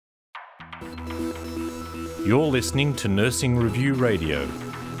You're listening to Nursing Review Radio.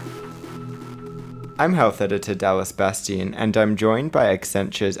 I'm Health Editor Dallas Bastian, and I'm joined by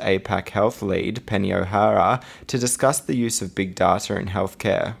Accenture's APAC Health Lead, Penny O'Hara, to discuss the use of big data in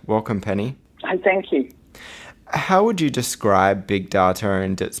healthcare. Welcome, Penny. Thank you. How would you describe big data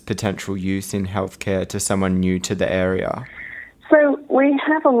and its potential use in healthcare to someone new to the area? So we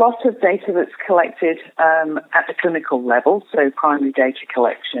have a lot of data that's collected at the clinical level, so primary data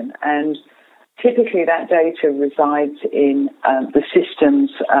collection, and typically that data resides in the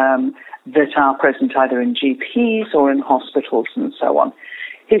systems that are present either in GPs or in hospitals and so on.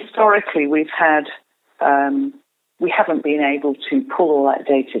 Historically, we haven't been able to pull all that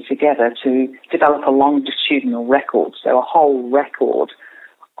data together to develop a longitudinal record, so a whole record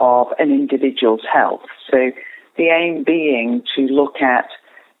of an individual's health. So the aim being to look at,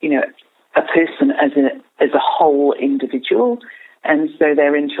 a person as a whole individual, and so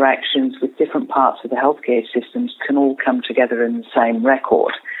their interactions with different parts of the healthcare systems can all come together in the same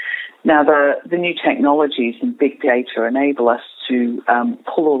record. Now, the new technologies and big data enable us to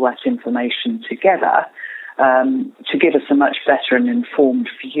pull all that information together to give us a much better and informed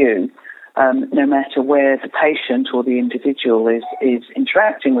view, no matter where the patient or the individual is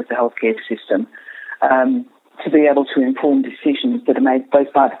interacting with the healthcare system, to be able to inform decisions that are made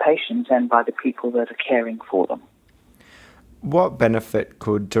both by the patient and by the people that are caring for them. What benefit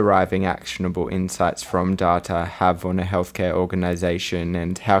could deriving actionable insights from data have on a healthcare organisation,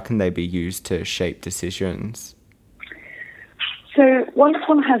 and how can they be used to shape decisions? So once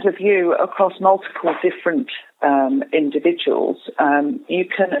one has a view across multiple different individuals, you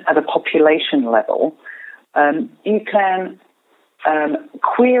can, at a population level, you can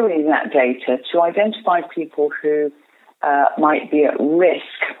query that data to identify people who might be at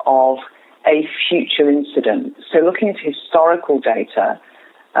risk of a future incident. So looking at historical data,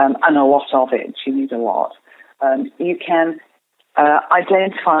 and a lot of it, you need a lot, you can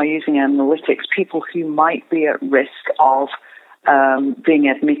identify using analytics people who might be at risk of being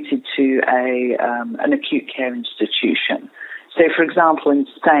admitted to an acute care institution. So, for example, in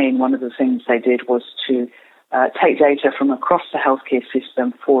Spain, one of the things they did was to take data from across the healthcare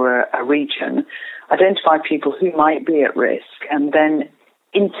system for a region, identify people who might be at risk, and then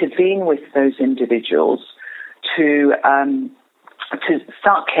intervene with those individuals to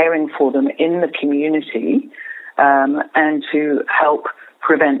start caring for them in the community and to help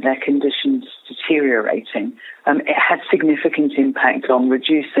prevent their conditions deteriorating. It had significant impact on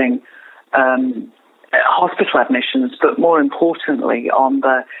reducing hospital admissions, but more importantly on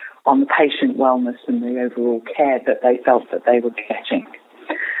the patient wellness and the overall care that they felt that they were getting.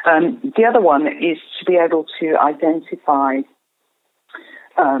 The other one is to be able to identify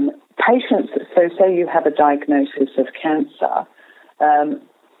patients. So say you have a diagnosis of cancer,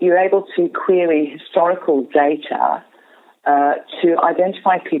 you're able to query historical data to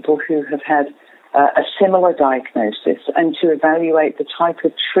identify people who have had a similar diagnosis and to evaluate the type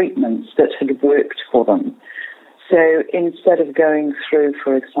of treatments that had worked for them. So instead of going through,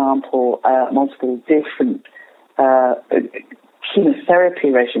 for example, multiple different chemotherapy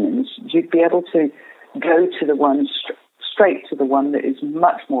regimens, you'd be able to go to the one straight to the one that is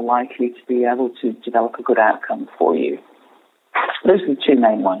much more likely to be able to develop a good outcome for you. Those are the two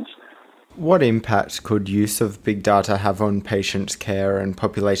main ones. What impact could use of big data have on patient care and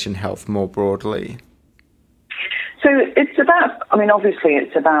population health more broadly? So obviously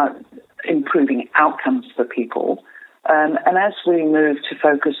it's about improving outcomes for people. And as we move to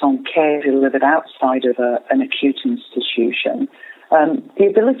focus on care delivered outside of an acute institution, the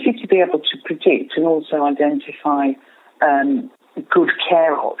ability to be able to predict and also identify good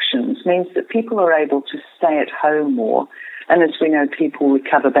care options means that people are able to stay at home more. And as we know, people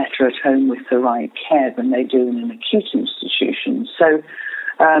recover better at home with the right care than they do in an acute institution. So,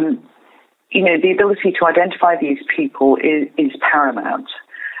 the ability to identify these people is paramount.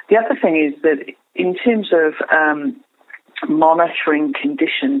 The other thing is that in terms of monitoring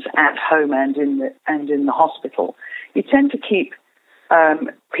conditions at home and in the hospital, you tend to keep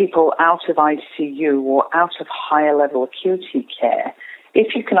people out of ICU or out of higher level acuity care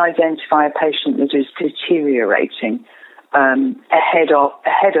if you can identify a patient that is deteriorating ahead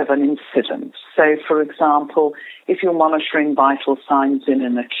of an incident. So, for example, if you're monitoring vital signs in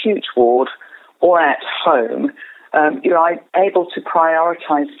an acute ward or at home, you're able to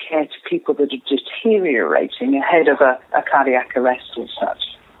prioritize care to people that are deteriorating ahead of a cardiac arrest or such.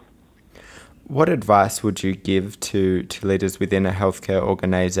 What advice would you give to leaders within a healthcare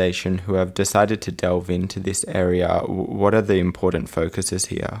organisation who have decided to delve into this area? What are the important focuses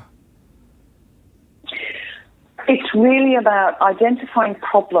here? It's really about identifying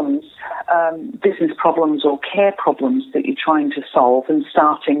problems, business problems or care problems that you're trying to solve and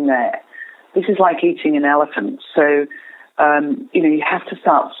starting there. This is like eating an elephant. So, you have to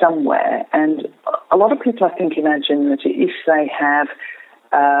start somewhere. And a lot of people, I think, imagine that if they have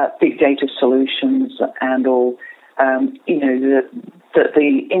big data solutions and all, that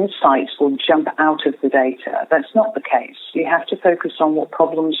the insights will jump out of the data. That's not the case. You have to focus on what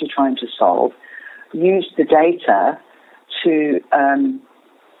problems you're trying to solve, use the data to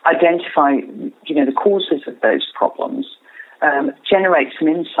identify, the causes of those problems, generate some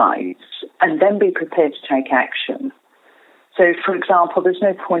insights, and then be prepared to take action. So, for example, there's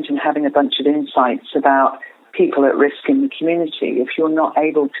no point in having a bunch of insights about people at risk in the community if you're not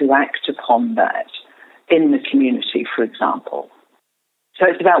able to act upon that in the community, for example. So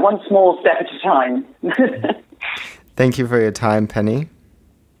it's about one small step at a time. Thank you for your time, Penny.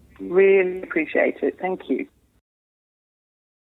 Really appreciate it. Thank you.